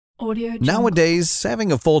Audio Jungle. Nowadays,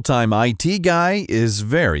 having a full-time IT guy is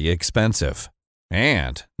very expensive.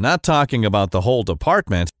 And, not talking about the whole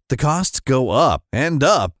department, the costs go up and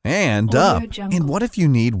up and Audio up. Jungle. And what if you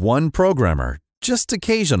need one programmer, just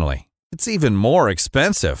occasionally? It's even more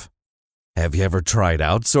expensive. Have you ever tried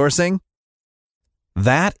outsourcing?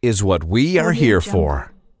 That is what we are Audio here Jungle.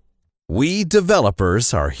 for. We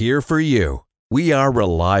developers are here for you. We are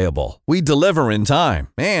reliable, we deliver in time,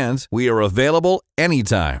 and we are available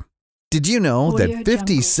anytime. Did you know Audio that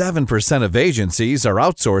 57% of agencies are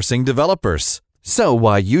outsourcing developers? So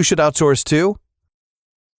why you should outsource too?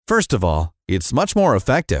 First of all, it's much more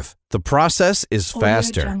effective. The process is Audio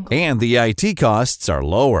faster, Jungle. and the IT costs are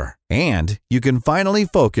lower. And you can finally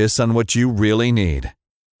focus on what you really need.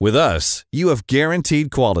 With us, you have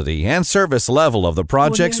guaranteed quality and service level of the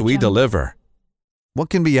projects Audio we Jungle. deliver. What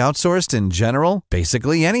can be outsourced in general?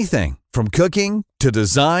 Basically anything, from cooking to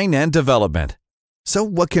design and development. So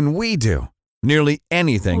what can we do? Nearly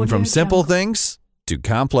anything Audio from simple Jungle. things to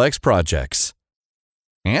complex projects.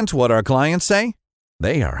 And what our clients say?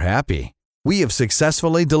 They are happy. We have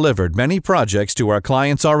successfully delivered many projects to our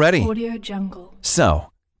clients already. Audio Jungle.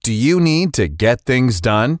 So, do you need to get things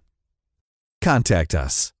done? Contact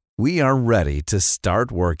us. We are ready to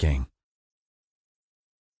start working.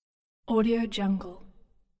 Audio Jungle.